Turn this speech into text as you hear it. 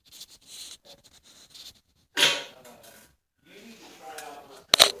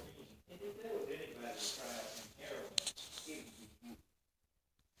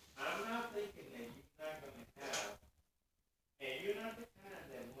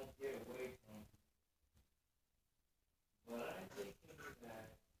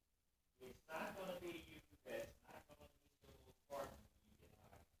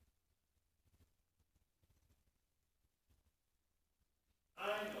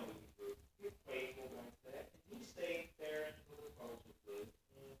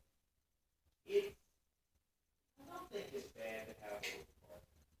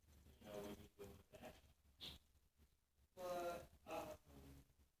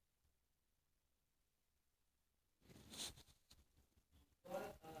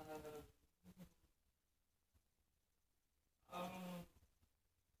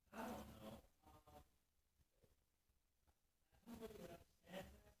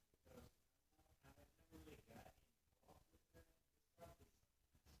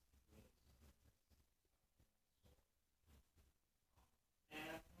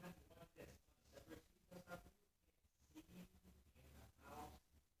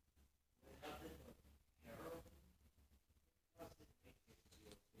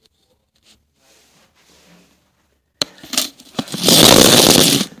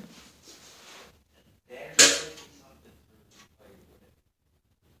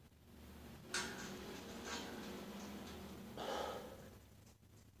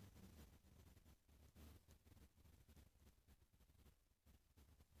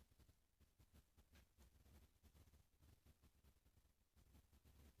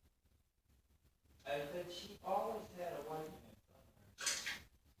But she always had a white man somewhere.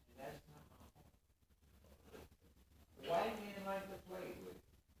 And that's not my home. White men like to play with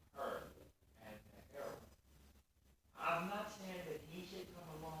her and the heroin. I'm not saying that he should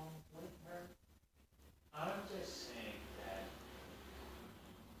come along with her. I'm just saying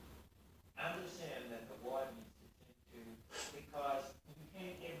that the boy needs to tend to, because you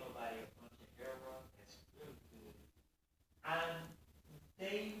can't give nobody a bunch of heroin. It's really good. And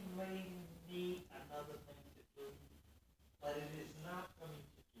they may need another thing to do, but it is not going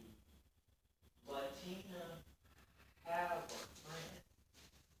to do. But Tina have a friend,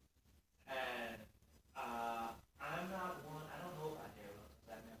 and I'm not one. I don't know about heroin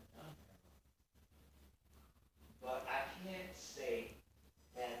because I've never done heroin. But I can't say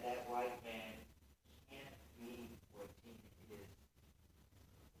that that white man can't be what Tina is,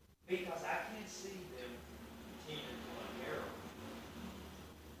 because I can't see them Tina doing heroin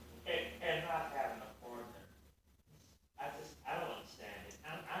and not having a partner. I don't understand it.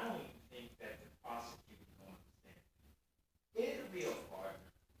 I don't even think that the prosecutor will understand it. It'll be a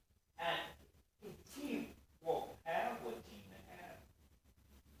partner. And he won't have what Tina has,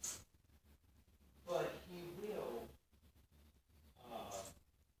 but he will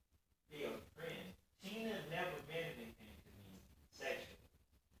be a friend. Tina never meant anything to me sexually,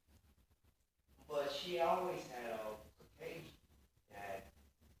 but she always had a occasion that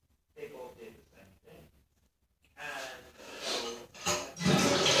they both did the same thing. And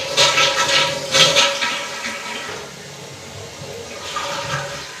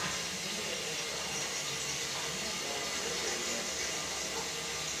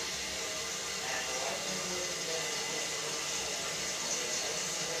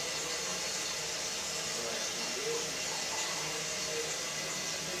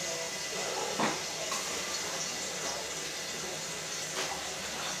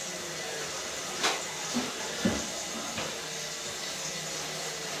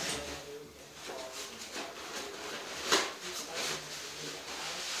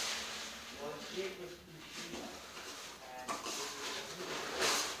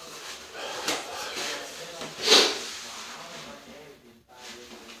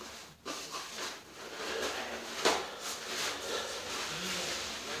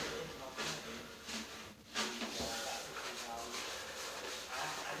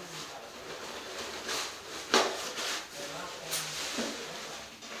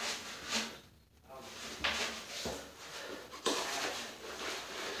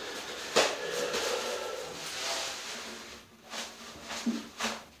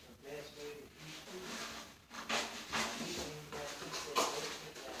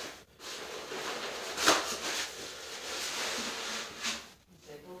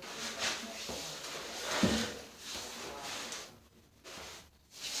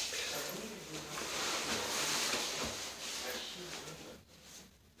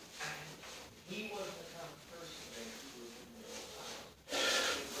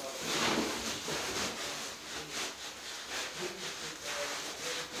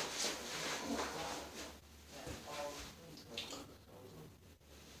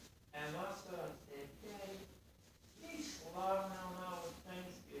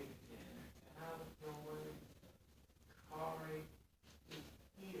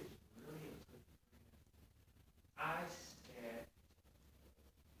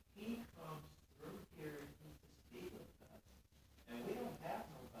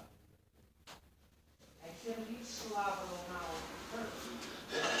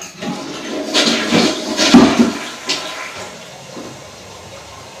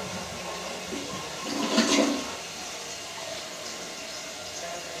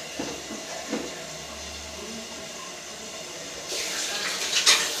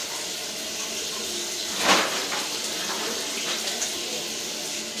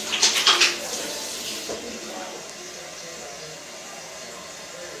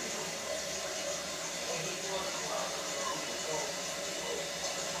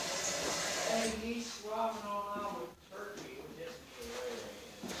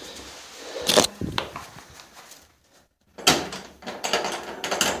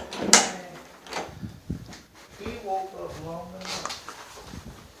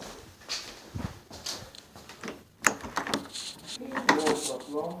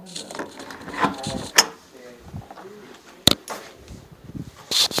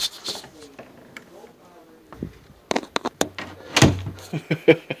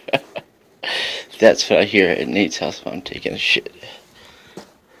That's what I hear at Nate's house while I'm taking a shit.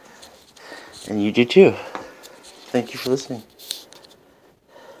 And you do too. Thank you for listening.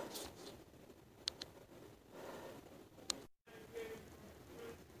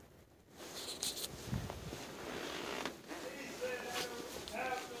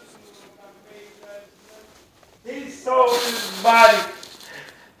 somebody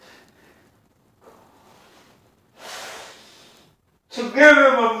to give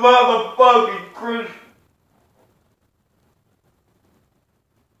him a motherfucking Christmas.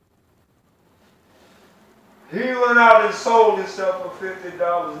 He went out and sold himself for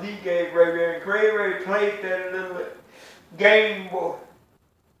 $50. He gave Ray Ray, and Ray Ray played that little Game Boy.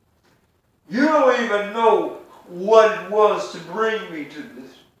 You don't even know what it was to bring me to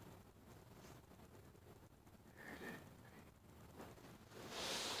this.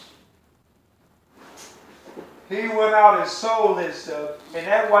 He went out and sold himself, and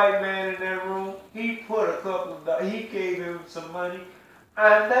that white man in that room, he put a couple of dollars, he gave him some money,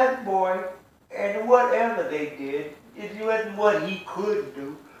 and that boy, and whatever they did, it wasn't what he could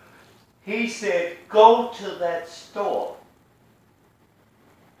do. He said, go to that store,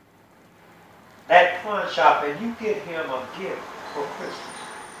 that pawn shop, and you get him a gift for Christmas.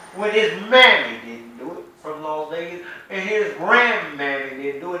 When his mammy didn't do it from Las Vegas, and his grandmammy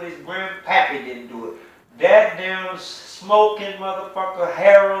didn't do it, his grandpappy didn't do it. That damn smoking motherfucker,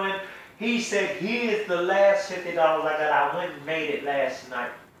 heroin, he said, here's the last $50 I got. I went and made it last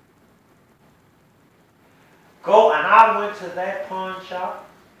night. Go, and I went to that pawn shop,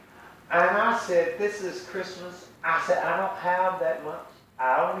 and I said, this is Christmas. I said, I don't have that much.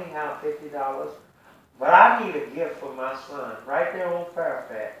 I only have $50, but I need a gift for my son, right there on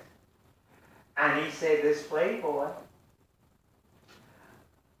Fairfax. And he said, this Playboy,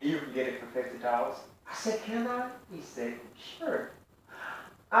 you can get it for $50. I said, can I? He said, sure.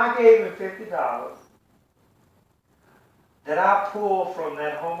 I gave him $50 that I pulled from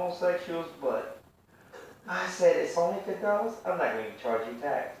that homosexual's butt. I said, it's only $50? I'm not going to charge you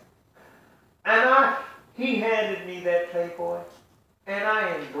tax. And he handed me that Playboy, and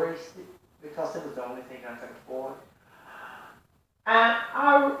I embraced it because it was the only thing I could afford. And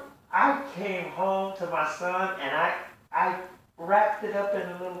I came home to my son, and I wrapped it up in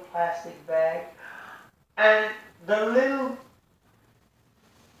a little plastic bag. And the little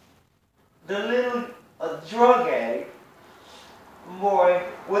drug addict boy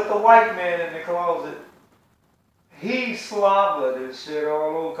with the white man in the closet, he slobbered and shit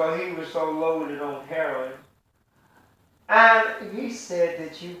all over because he was so loaded on heroin. And he said,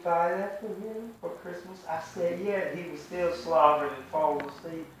 did you buy that for him for Christmas? I said, yeah. He was still slobbering and falling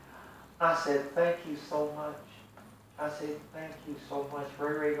asleep. I said, thank you so much. I said, thank you so much,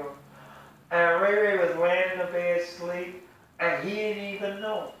 Ray Ray. And Ray Ray was laying in the bed asleep, and he didn't even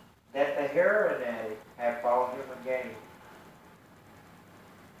know that the heroin addict had bought him a game.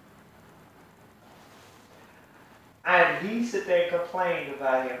 And he sit there and complained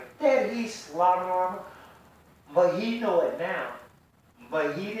about him. That he's slaughtering on him. But he know it now.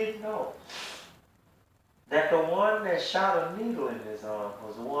 But he didn't know that the one that shot a needle in his arm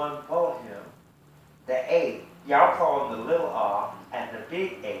was the one who bought him the A. Y'all call him the little R and the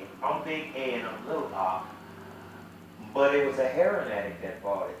big A. I'm big A and I'm little R. But it was a heroin addict that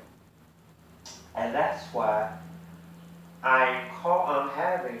bought it. And that's why I'm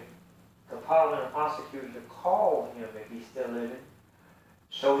having the Parliament prosecutor to call him if he's still living,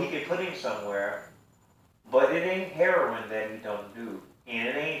 so he can put him somewhere. But it ain't heroin that he don't do, and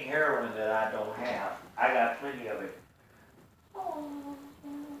it ain't heroin that I don't have. I got plenty of it.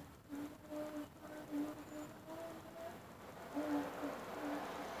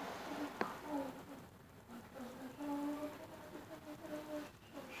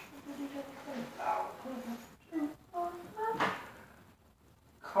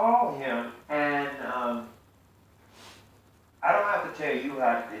 Call him, and I don't have to tell you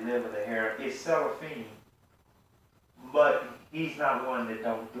how to deliver the heroin. It's cellophane, but he's not one that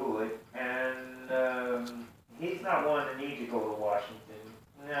don't do it, and he's not one that needs to go to Washington.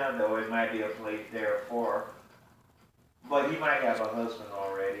 No, though it might be a place there for, but he might have a husband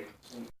already.